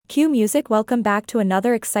Cue music. Welcome back to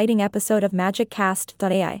another exciting episode of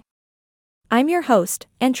MagicCast.ai. I'm your host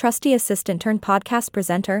and trusty assistant turned podcast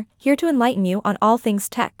presenter, here to enlighten you on all things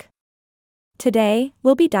tech. Today,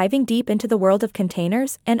 we'll be diving deep into the world of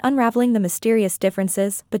containers and unraveling the mysterious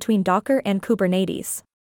differences between Docker and Kubernetes.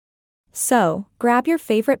 So, grab your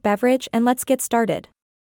favorite beverage and let's get started.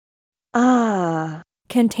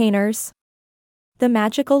 Containers. The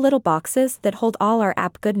magical little boxes that hold all our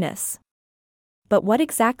app goodness. But what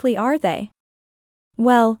exactly are they?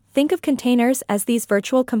 Well, think of containers as these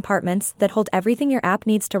virtual compartments that hold everything your app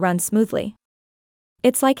needs to run smoothly.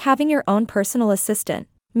 It's like having your own personal assistant,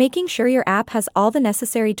 making sure your app has all the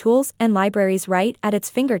necessary tools and libraries right at its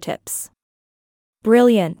fingertips.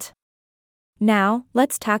 Brilliant! Now,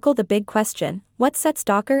 let's tackle the big question: what sets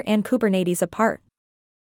Docker and Kubernetes apart?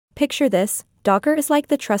 Picture this: Docker is like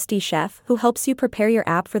the trusty chef who helps you prepare your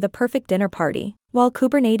app for the perfect dinner party, while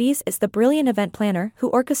Kubernetes is the brilliant event planner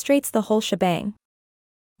who orchestrates the whole shebang.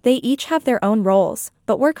 They each have their own roles,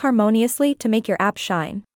 but work harmoniously to make your app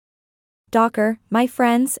shine. Docker, my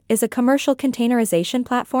friends, is a commercial containerization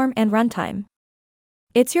platform and runtime.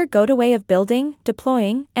 It's your go-to way of building,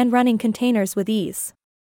 deploying, and running containers with ease.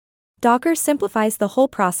 Docker simplifies the whole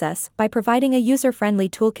process by providing a user-friendly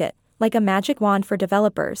toolkit, like a magic wand for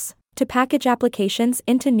developers, to package applications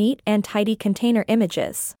into neat and tidy container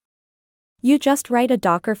images. You just write a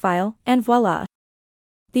Docker file, and voila!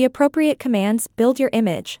 The appropriate commands build your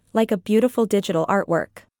image, like a beautiful digital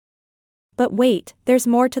artwork. But wait, there's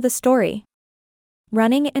more to the story.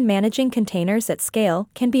 Running and managing containers at scale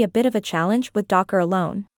can be a bit of a challenge with Docker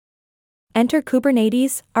alone. Enter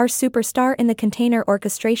Kubernetes, our superstar in the container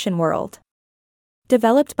orchestration world.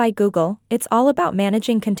 Developed by Google, it's all about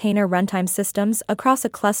managing container runtime systems across a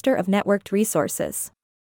cluster of networked resources.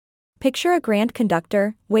 Picture a grand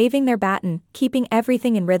conductor, waving their baton, keeping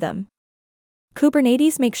everything in rhythm.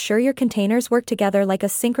 Kubernetes makes sure your containers work together like a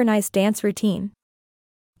synchronized dance routine.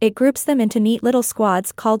 It groups them into neat little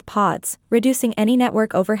squads called pods, reducing any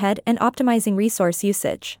network overhead and optimizing resource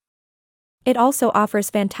usage. It also offers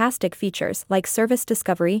fantastic features like service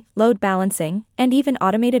discovery, load balancing, and even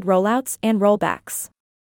automated rollouts and rollbacks.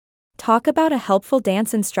 Talk about a helpful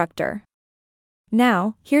dance instructor.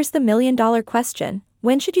 Now, here's the million-dollar question: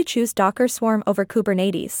 when should you choose Docker Swarm over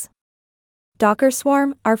Kubernetes? Docker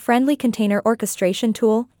Swarm, our friendly container orchestration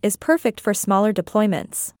tool, is perfect for smaller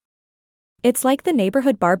deployments. It's like the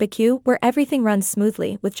neighborhood barbecue where everything runs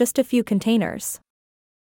smoothly with just a few containers.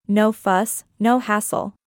 No fuss, no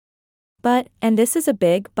hassle. But, and this is a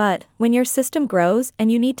big but, when your system grows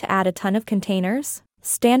and you need to add a ton of containers,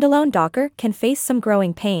 standalone Docker can face some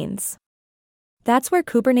growing pains. That's where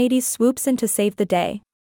Kubernetes swoops in to save the day.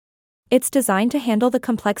 It's designed to handle the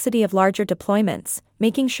complexity of larger deployments,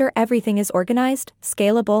 making sure everything is organized,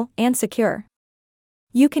 scalable, and secure.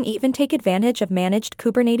 You can even take advantage of managed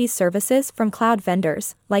Kubernetes services from cloud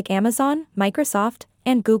vendors like Amazon, Microsoft,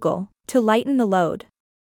 and Google to lighten the load.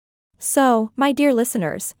 So, my dear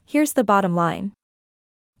listeners, here's the bottom line.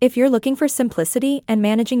 If you're looking for simplicity and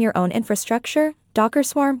managing your own infrastructure, Docker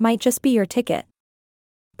Swarm might just be your ticket.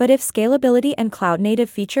 But if scalability and cloud-native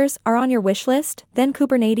features are on your wish list, then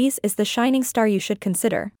Kubernetes is the shining star you should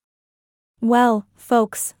consider. Well,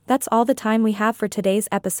 folks, that's all the time we have for today's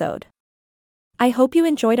episode. I hope you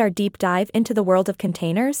enjoyed our deep dive into the world of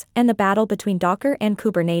containers and the battle between Docker and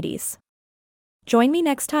Kubernetes. Join me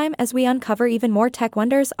next time as we uncover even more tech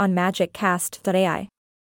wonders on MagicCast.ai.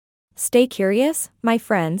 Stay curious, my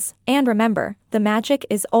friends, and remember, the magic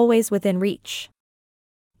is always within reach.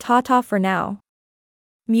 Ta-ta for now.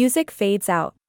 Music fades out.